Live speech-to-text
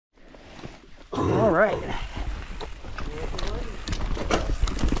All right.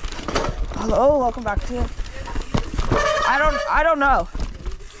 Hello, welcome back to. I don't know.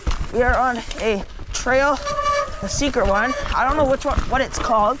 We are on a trail, a secret one. I don't know what it's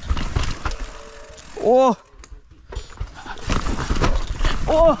called. Oh.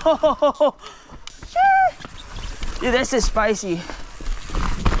 Oh. Dude, this is spicy.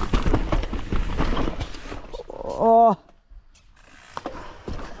 Oh.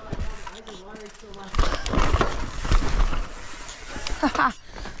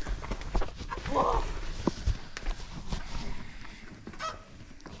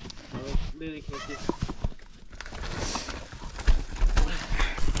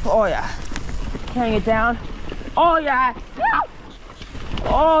 Oh yeah, carrying it down. Oh yeah.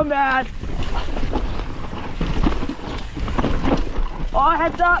 Oh man. Oh,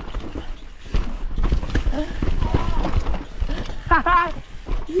 heads up.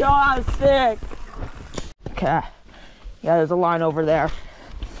 Yo, that was sick. Okay. Yeah, there's a line over there.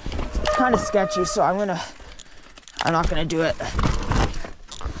 It's kind of sketchy, so I'm not gonna do it.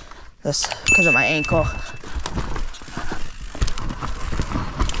 This because of my ankle.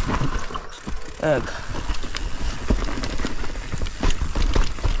 Ugh.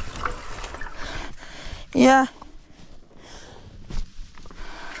 Yeah.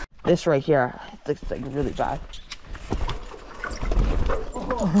 This right here, it looks like really bad.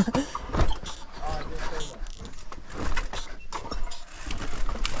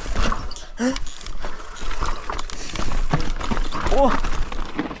 Oh.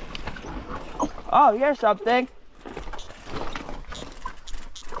 Oh, here's something.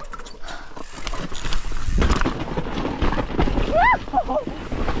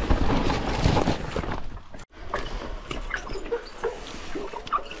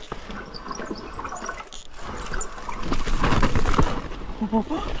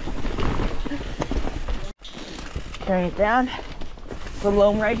 Carrying it down. The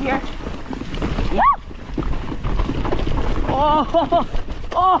loam right here. Yeah. Oh,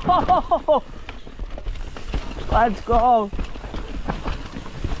 oh, let's go.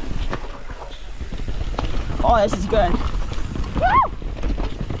 Oh, this is good.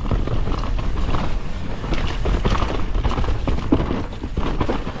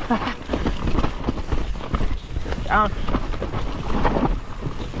 Down.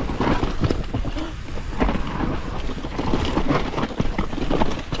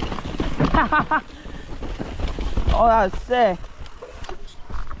 Oh, that was sick.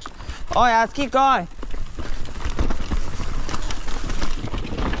 Oh yeah, let's keep going.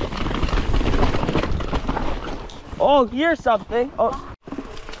 Oh, here's something. Oh.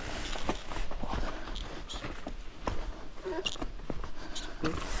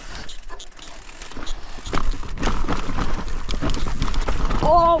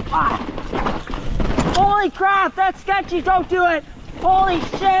 Oh my. Holy crap, that's sketchy, don't do it. Holy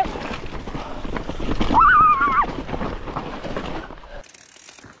shit.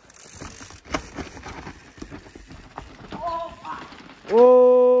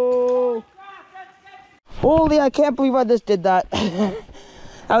 Oh. Holy, I can't believe I just did that. That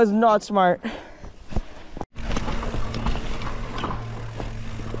was not smart.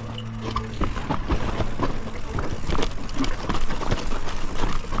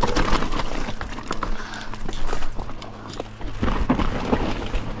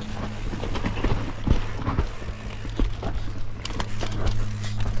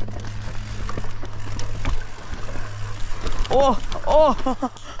 Oh, oh.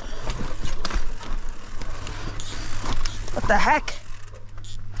 What the heck?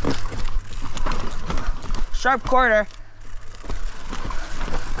 Sharp corner.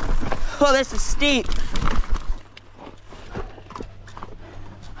 Oh, this is steep.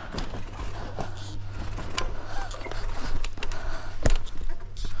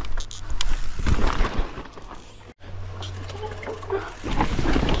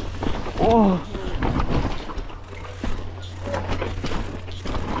 Oh.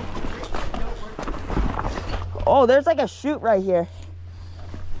 Oh, there's like a chute right here.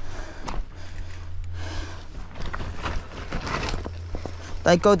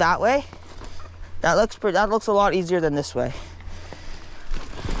 Like go that way. That looks a lot easier than this way.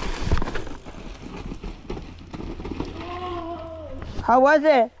 How was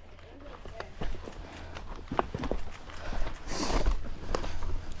it?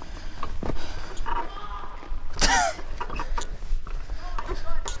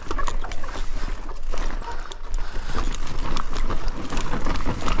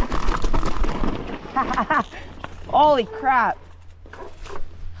 Holy crap.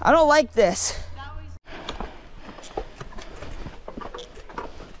 I don't like this.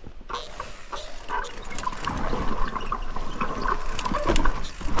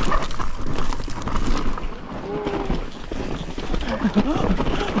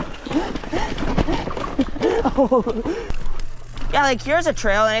 Yeah, like here's a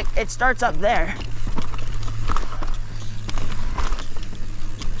trail and it starts up there.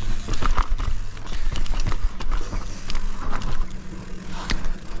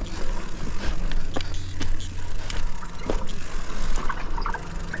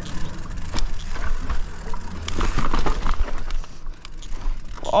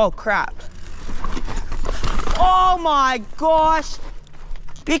 Oh crap. Oh my gosh.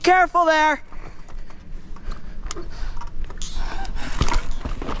 Be careful there.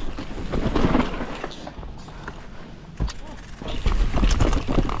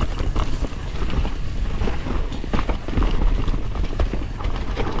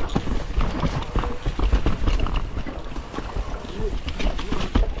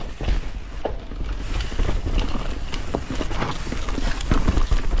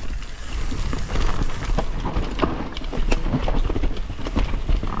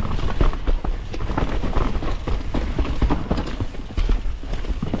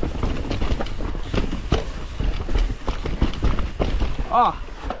 Oh.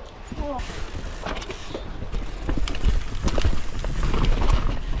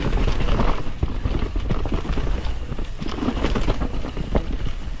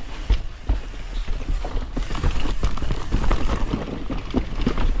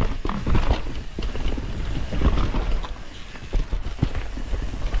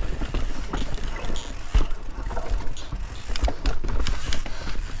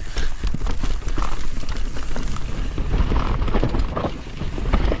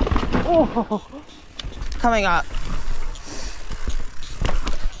 Oh. Coming up.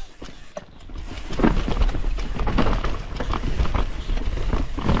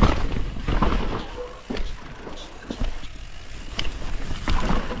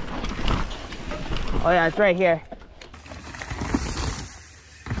 Oh yeah, it's right here.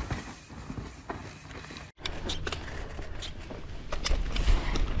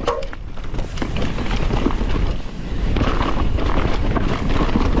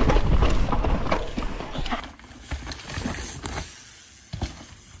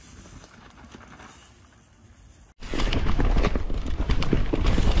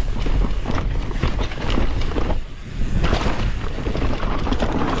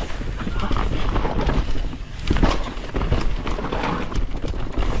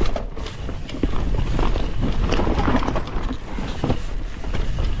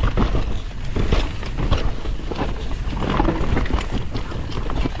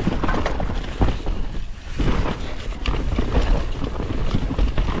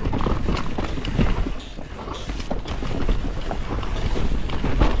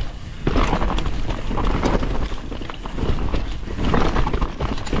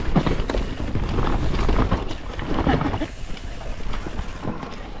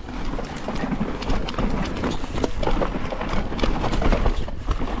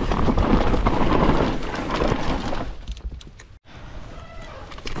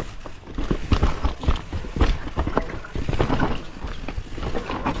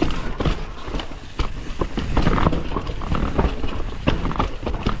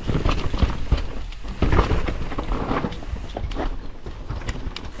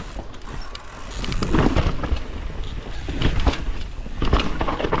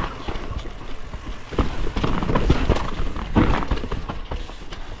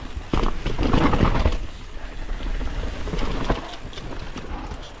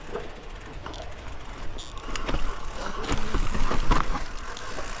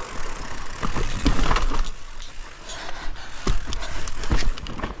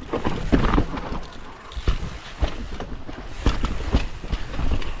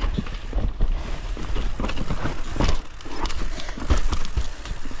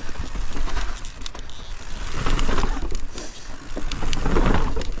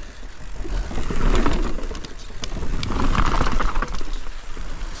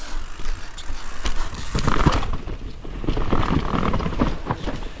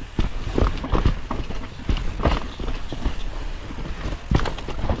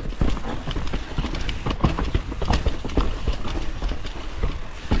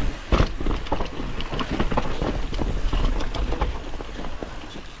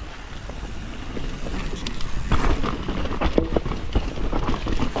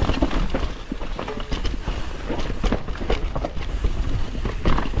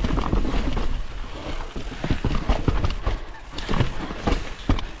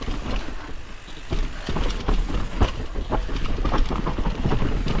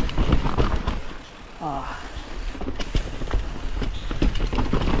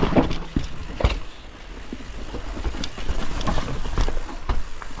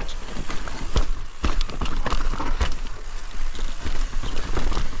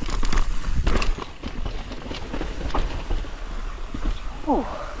 Whew.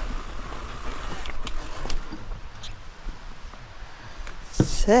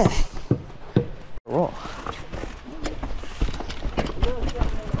 Sick. Roll.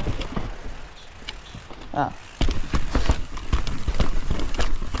 Oh.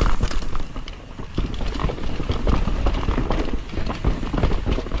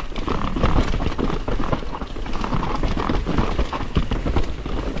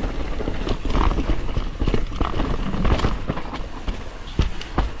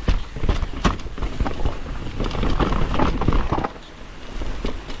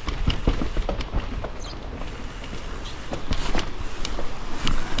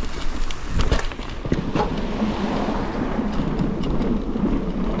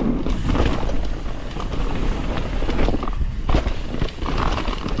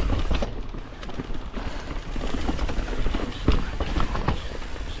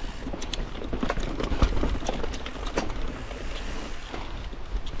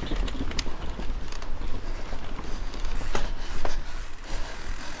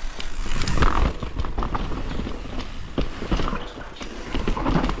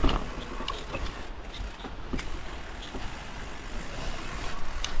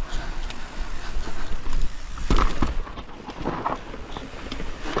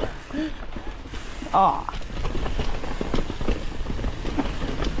 Oh.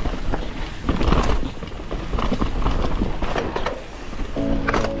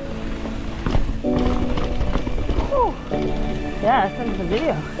 Whew. Yeah, that's the end of the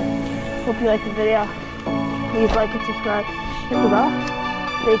video. Hope you liked the video. Please like and subscribe. Hit the bell.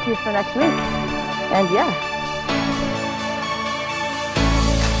 Stay tuned for next week. And yeah.